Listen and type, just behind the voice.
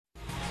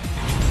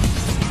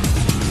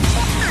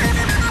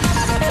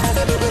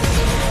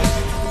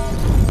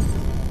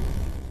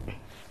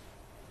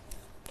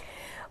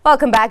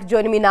Welcome back.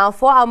 Joining me now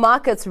for our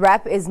markets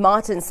wrap is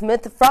Martin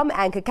Smith from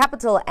Anchor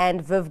Capital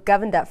and Viv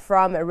Govender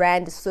from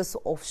Rand Swiss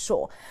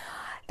Offshore.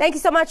 Thank you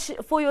so much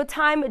for your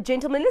time,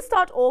 gentlemen. Let's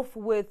start off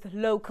with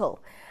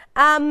local.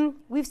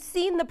 We've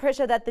seen the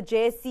pressure that the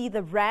JSE,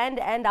 the Rand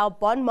and our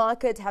bond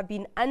market have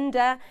been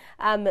under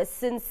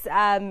since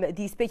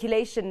the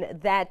speculation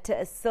that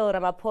Cyril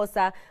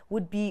Ramaphosa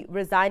would be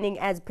resigning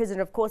as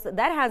president. Of course,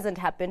 that hasn't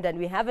happened and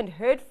we haven't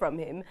heard from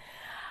him.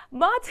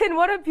 Martin,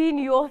 what have been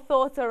your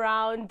thoughts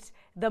around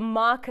the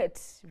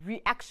market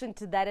reaction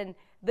to that and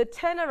the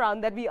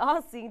turnaround that we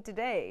are seeing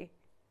today?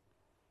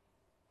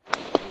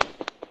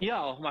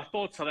 Yeah, my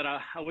thoughts are that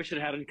I wish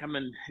it hadn't come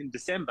in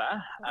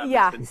December.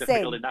 It's been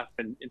difficult enough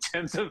in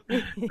terms of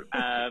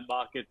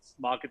market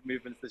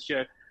movements this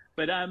year.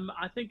 But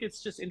I think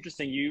it's just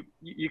interesting.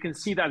 You can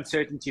see the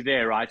uncertainty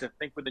there, right? I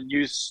think when the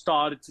news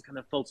started to kind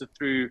of filter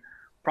through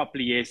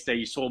properly yesterday,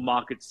 you saw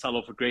markets sell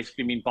off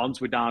aggressively. I mean,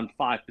 bonds were down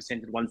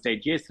 5% at one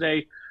stage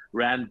yesterday.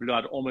 Rand blew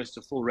out almost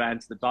a full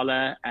rand to the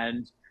dollar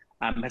and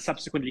has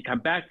subsequently come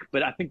back.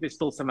 But I think there's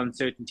still some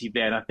uncertainty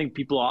there. And I think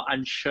people are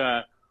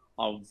unsure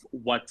of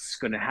what's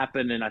going to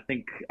happen. And I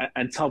think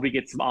until we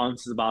get some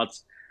answers about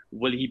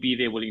will he be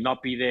there, will he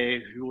not be there,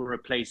 who will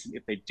replace him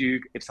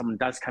if someone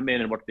does come in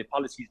and what their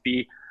policies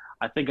be,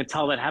 I think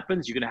until that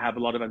happens, you're going to have a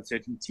lot of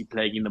uncertainty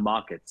plaguing the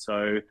market.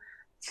 So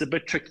it's a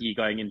bit tricky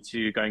going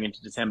into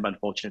December,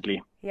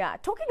 unfortunately. Yeah,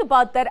 talking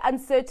about that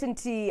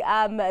uncertainty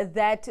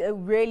that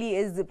really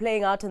is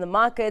playing out in the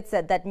markets,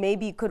 that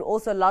maybe could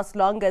also last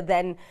longer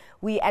than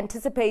we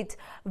anticipate.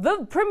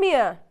 Viv,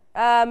 Premier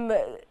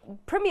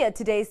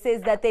today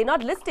says that they're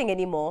not listing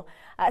anymore,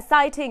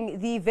 citing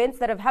the events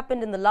that have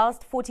happened in the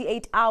last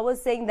 48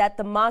 hours, saying that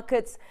the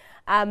markets,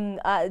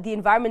 the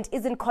environment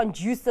isn't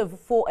conducive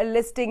for a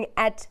listing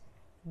at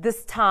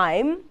this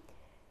time.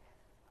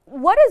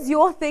 What is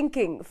your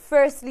thinking,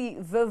 firstly,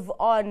 Viv,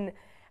 on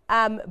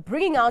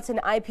bringing out an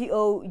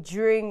IPO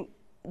during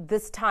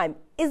this time?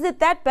 Is it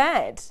that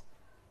bad?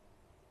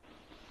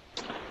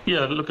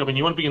 Yeah, look, I mean,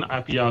 you want to bring an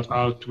IPO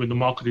out when the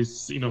market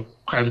is,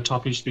 kind of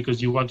toppish because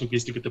you want to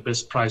basically get the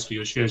best price for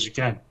your shares you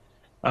can.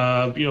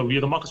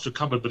 The market's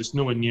recovered, but it's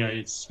nowhere near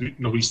its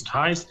recent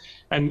highs.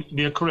 And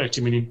they're correct.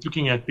 I mean,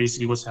 looking at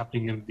basically what's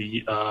happening in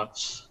the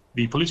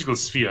political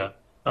sphere,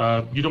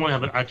 you don't want to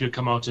have an IPO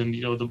come out and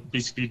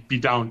basically be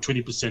down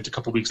 20% a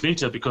couple of weeks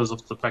later because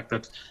of the fact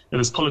that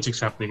there's politics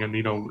happening and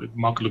the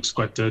market looks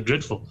quite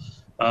dreadful.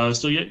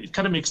 So yeah, it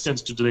kind of makes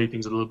sense to delay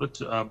things a little bit.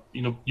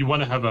 You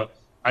want to have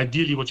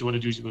ideally what you want to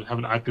do is you want to have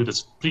an IPO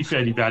that's pretty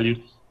fairly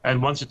valued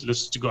and wants it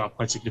lists to go up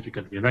quite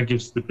significantly, and that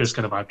gives the best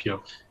kind of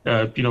IPO.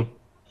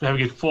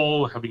 Having it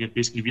fall, having it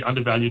basically be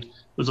undervalued,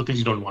 those are things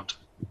you don't want.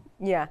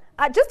 Yeah.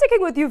 Just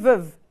sticking with you,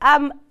 Viv.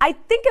 I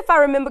think if I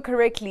remember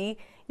correctly,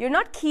 you're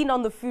not keen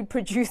on the food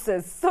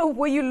producers. So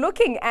were you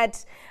looking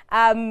at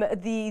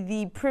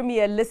the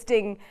Premier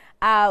listing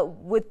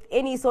with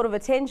any sort of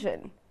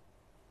attention?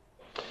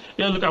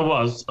 Yeah, look, I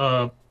was.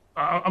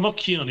 I'm not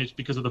keen on it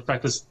because of the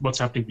fact that what's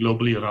happening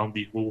globally around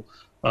the whole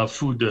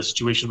food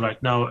situation right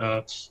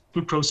now.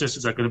 Food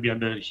processors are going to be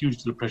under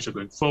huge pressure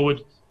going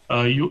forward.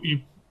 And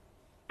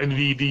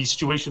the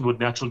situation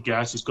with natural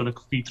gas is going to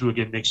feed through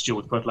again next year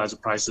with fertilizer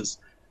prices.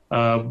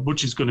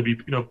 Which is going to be,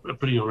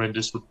 pretty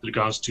horrendous with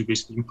regards to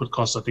basically input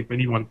costs. I think for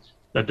anyone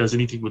that does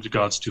anything with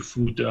regards to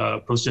food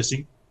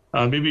processing,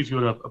 maybe if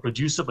you're a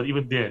producer, but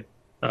even there,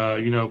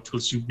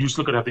 because you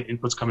still got to have the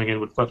inputs coming in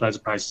with fertilizer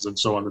prices and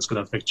so on. That's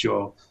going to affect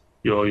your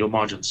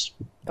margins.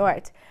 All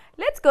right.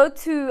 Let's go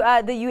to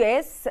the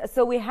US.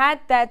 So we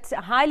had that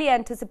highly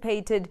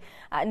anticipated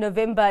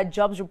November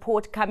jobs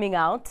report coming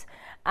out,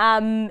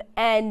 and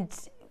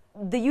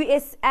the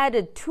U.S.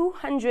 added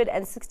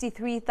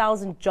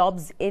 263,000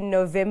 jobs in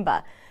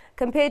November,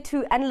 compared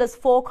to analyst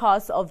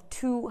forecasts of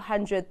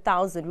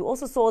 200,000. We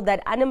also saw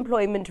that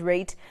unemployment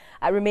rate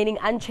remaining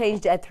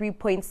unchanged at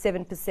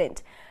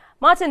 3.7%.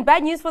 Martin,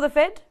 bad news for the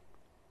Fed?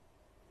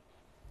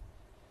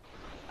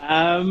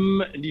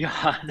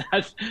 Yeah,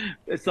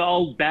 it's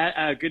all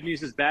bad. Good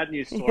news is bad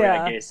news story,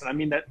 yeah. I guess. I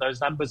mean,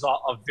 those numbers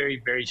are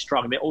very, very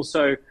strong. They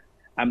also,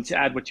 to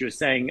add what you were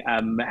saying,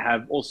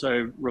 have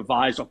also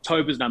revised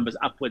October's numbers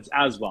upwards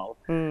as well.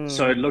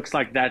 So it looks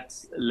like that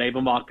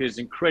labor market is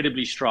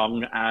incredibly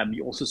strong.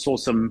 You also saw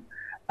some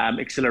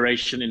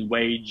acceleration in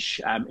wage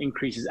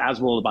increases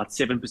as well, about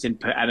 7%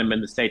 per annum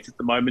in the States at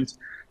the moment.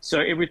 So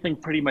everything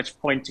pretty much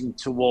pointing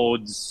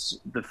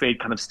towards the Fed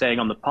kind of staying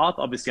on the path.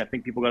 Obviously, I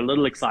think people got a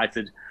little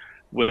excited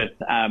with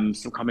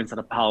some comments out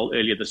of Powell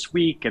earlier this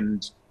week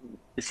and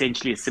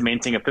essentially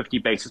cementing a 50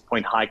 basis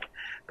point hike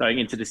going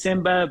into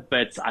December.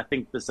 But I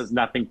think this has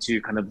nothing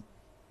to kind of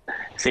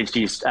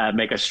essentially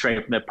make us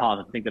stray from their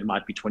path. I think that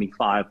might be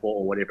 25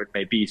 or whatever it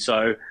may be.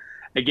 So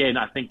again,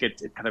 I think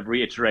it kind of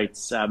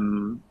reiterates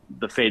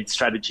the Fed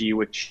strategy,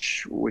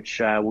 which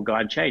will go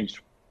unchanged.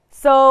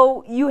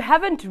 So you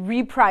haven't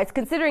repriced,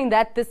 considering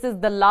that this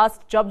is the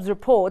last jobs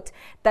report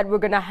that we're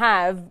going to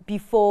have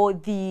before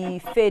the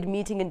Fed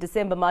meeting in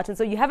December, Martin.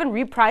 So you haven't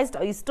repriced.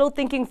 Are you still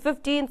thinking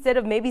 50 instead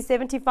of maybe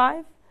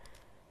 75?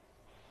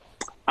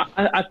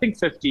 I think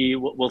 50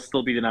 will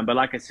still be the number.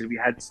 Like I said, we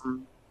had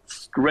some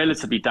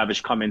relatively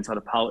dovish comments on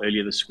a poll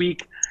earlier this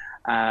week.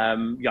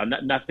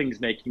 Nothing's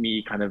making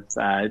me kind of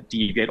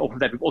deviate off of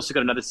that. We've also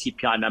got another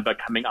CPI number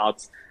coming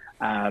out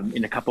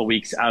in a couple of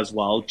weeks as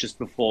well, just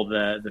before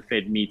the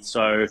Fed meets.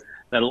 So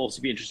that'll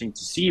also be interesting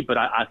to see. But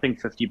I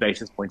think 50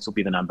 basis points will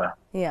be the number.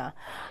 Yeah.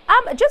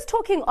 Just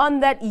talking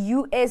on that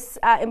U.S.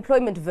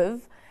 employment,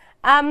 Viv,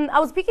 I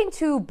was speaking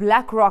to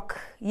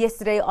BlackRock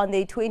yesterday on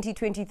their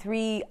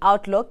 2023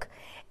 outlook,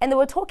 and they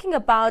were talking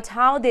about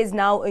how there's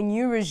now a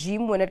new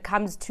regime when it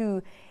comes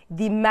to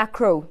the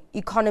macro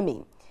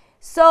economy.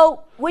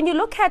 So when you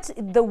look at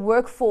the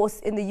workforce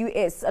in the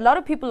US, a lot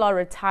of people are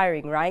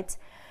retiring, right?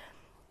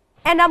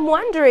 And I'm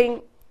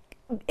wondering,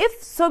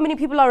 if so many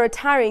people are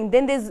retiring,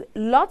 then there's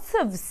lots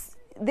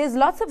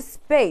of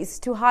space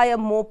to hire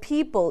more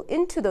people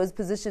into those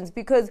positions,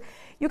 because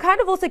you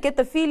kind of also get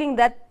the feeling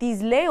that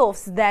these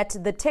layoffs that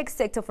the tech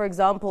sector, for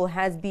example,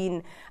 has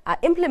been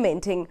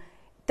implementing,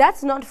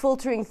 that's not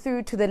filtering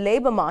through to the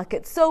labor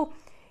market. So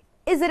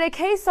is it a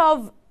case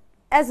of,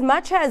 as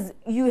much as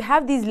you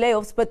have these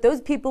layoffs, but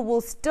those people will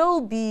still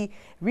be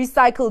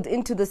recycled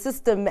into the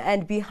system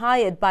and be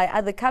hired by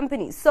other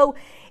companies? So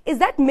is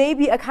that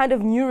maybe a kind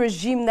of new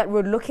regime that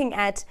we're looking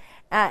at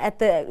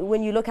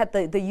when you look at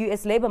the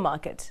US labor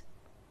market?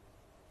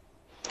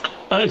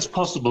 It's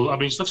possible. I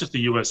mean, it's not just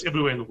the US.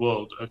 Everywhere in the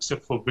world,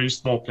 except for very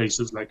small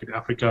places like in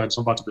Africa and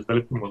some parts of the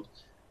developing world,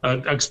 are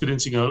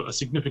experiencing a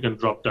significant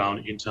drop down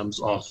in terms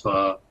of,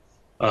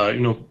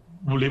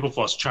 labor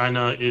force.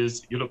 China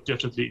is, Europe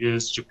definitely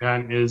is,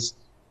 Japan is,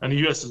 and the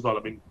US as well.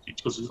 I mean,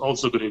 because it's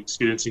also going to be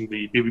experiencing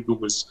the baby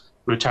boomers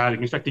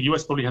retiring. In fact, the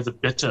US probably has a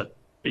better,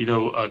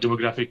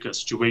 demographic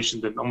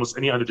situation than almost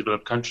any other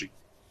developed country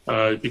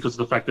because of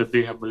the fact that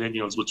they have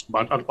millennials, which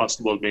other parts of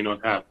the world may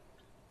not have.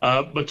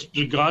 But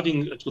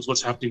regarding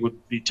what's happening with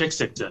the tech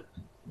sector,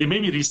 they may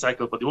be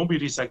recycled, but they won't be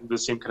recycled the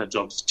same kind of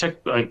jobs.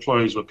 Tech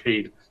employees were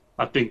paid,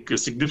 I think,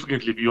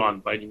 significantly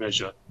beyond, by any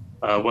measure,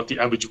 what the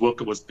average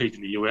worker was paid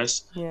in the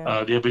US.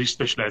 Yeah. They have very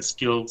specialized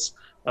skills.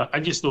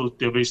 And yes, though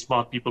they're very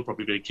smart people,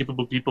 probably very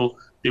capable people,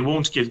 they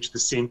won't get into the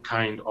same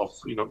kind of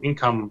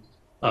income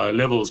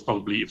levels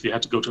probably if they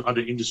had to go to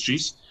other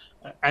industries.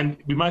 And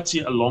we might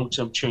see a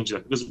long-term change there,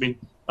 because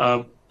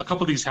a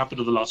couple of things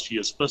happened over the last few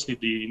years. Firstly,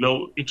 the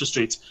low interest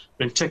rates,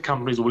 when tech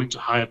companies were willing to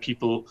hire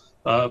people,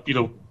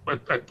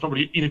 at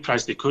probably any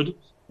price they could.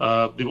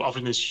 They were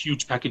offering these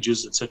huge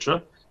packages,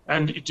 etc.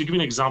 And to give you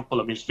an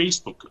example, I mean,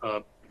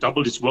 Facebook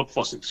doubled its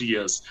workforce in 3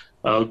 years.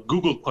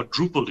 Google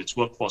quadrupled its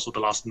workforce over the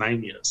last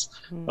 9 years.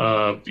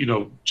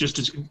 Just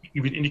to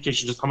give an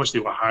indication just how much they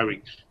were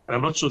hiring. And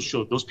I'm not so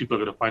sure those people are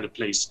going to find a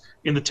place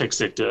in the tech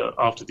sector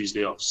after these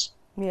layoffs.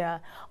 Yeah.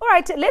 All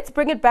right. Let's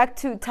bring it back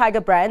to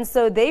Tiger Brands.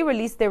 So they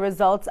released their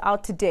results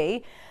out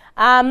today.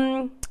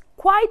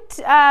 Quite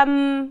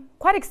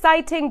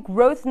exciting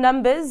growth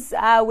numbers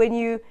when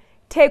you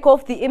take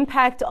off the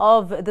impact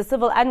of the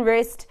civil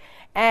unrest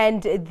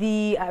and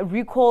the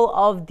recall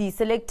of the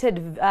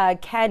selected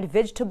canned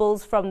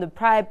vegetables from the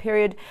prior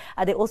period.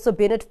 They also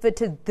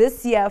benefited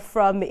this year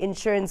from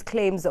insurance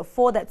claims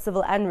for that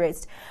civil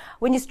unrest.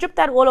 When you strip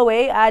that all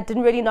away,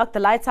 didn't really knock the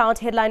lights out.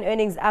 Headline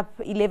earnings up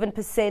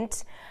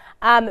 11%.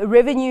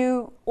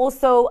 Revenue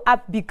also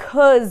up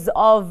because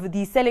of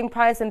the selling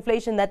price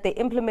inflation that they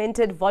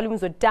implemented.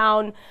 Volumes were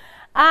down.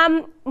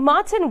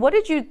 Martin, what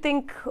did you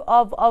think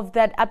of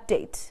that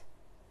update?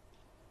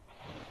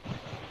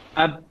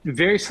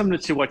 Very similar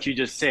to what you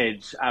just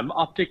said.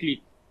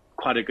 Optically,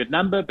 quite a good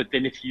number, but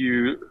then if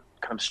you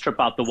kind of strip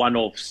out the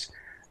one-offs,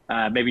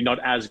 maybe not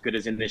as good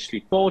as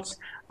initially thought.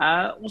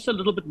 Also a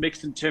little bit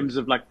mixed in terms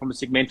of, like, from a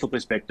segmental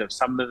perspective.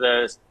 Some of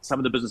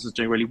the businesses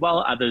doing really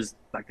well, others,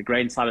 like the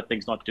grain side of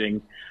things, not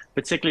doing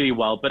particularly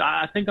well. But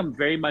I think I'm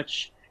very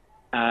much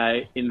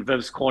in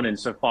Viv's corner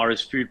insofar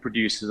as food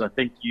producers. I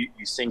think you're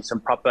seeing some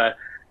proper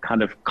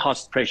kind of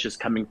cost pressures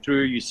coming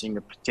through. You're seeing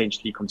a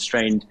potentially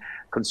constrained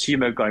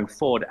consumer going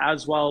forward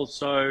as well.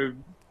 So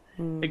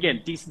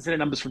again, decent set of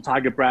numbers from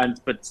Tiger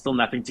Brands, but still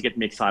nothing to get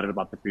me excited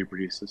about the food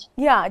producers.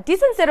 Yeah,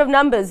 decent set of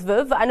numbers,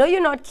 Viv. I know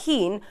you're not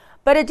keen,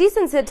 but a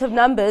decent set of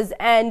numbers,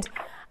 and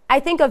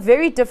I think a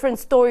very different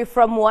story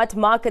from what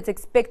markets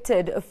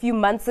expected a few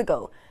months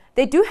ago.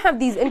 They do have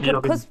these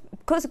input because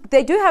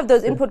they do have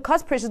those input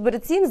cost pressures, but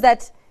it seems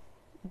that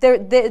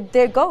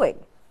they're going.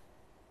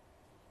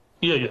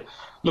 Yeah.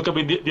 Look, I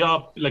mean, they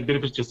are, like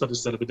benefits just started to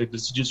set up, like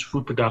this is just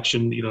food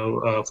production,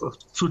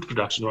 fruit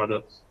production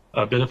rather,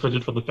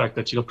 benefited from the fact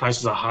that,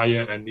 prices are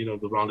higher and,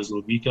 the rand is a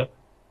little weaker.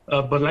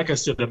 But like I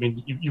said, I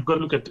mean, you've got to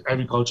look at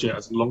agriculture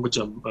as a longer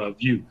term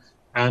view.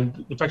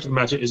 And the fact of the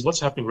matter is what's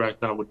happening right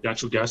now with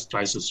natural gas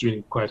prices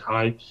really quite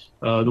high.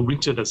 The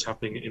winter that's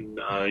happening in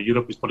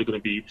Europe is probably going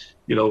to be,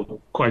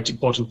 quite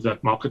important for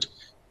that market.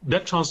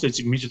 That translates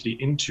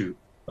immediately into,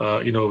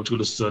 to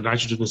this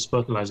nitrogen and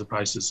fertilizer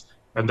prices.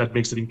 And that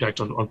makes an impact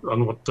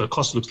on what the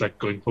cost looks like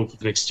going forward for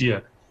the next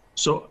year.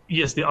 So,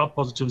 yes, there are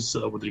positives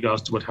with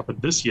regards to what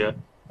happened this year.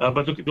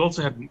 But look, they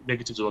also had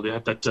negatives as well. They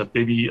had that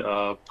baby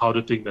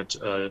powder thing that,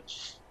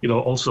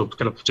 also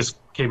kind of just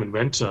came and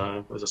went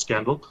as a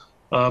scandal.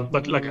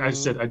 But like I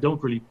said, I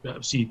don't really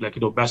see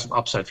massive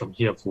upside from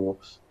here for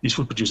these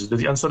food producers.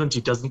 The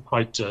uncertainty doesn't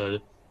quite,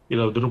 the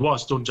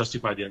rewards don't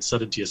justify the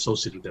uncertainty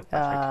associated with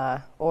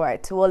them. All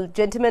right. Well,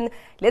 gentlemen,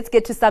 let's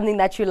get to something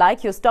that you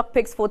like. Your stock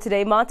picks for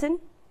today, Martin?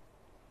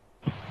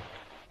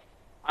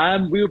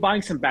 We were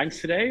buying some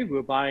banks today. We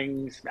were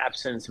buying some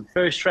Absa and some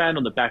FirstRand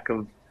on the back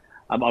of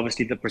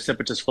obviously the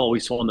precipitous fall we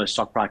saw in those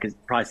stock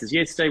prices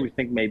yesterday. We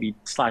think maybe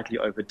slightly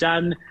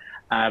overdone.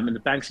 And the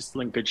banks are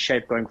still in good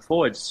shape going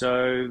forward.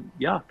 So,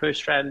 yeah,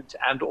 FirstRand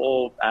and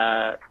or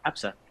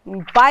Absa.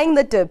 Buying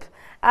the dip.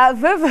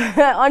 Viv,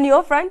 on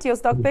your front, your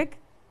stock pick?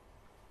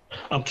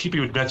 I'm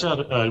keeping with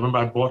Meta. Remember,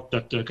 I bought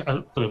that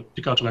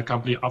pick out of that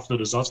company after the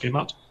results came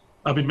out.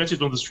 I mean, Meta is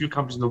one of those few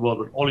companies in the world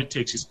where all it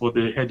takes is for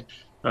the head,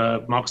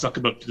 Mark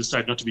Zuckerberg, to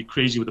decide not to be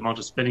crazy with the amount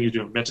of spending he's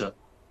doing on Meta,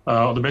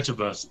 on the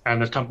metaverse,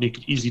 and that company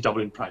could easily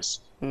double in price.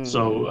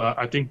 So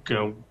I think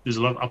there's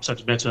a lot of upside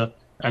to Meta.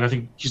 And I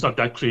think he's not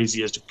that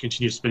crazy as to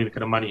continue spending the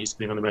kind of money he's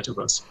spending on the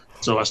metaverse.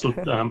 So I still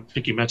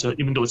picking Meta,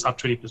 even though it's up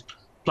 20%+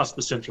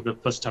 from the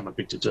first time I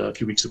picked it a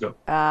few weeks ago.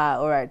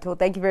 All right. Well,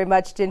 thank you very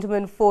much,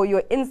 gentlemen, for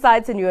your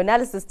insights and your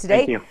analysis today.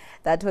 Thank you.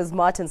 That was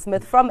Martin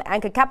Smith from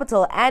Anchor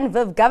Capital and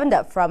Viv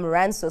Govender from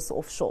Rand Swiss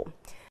Offshore.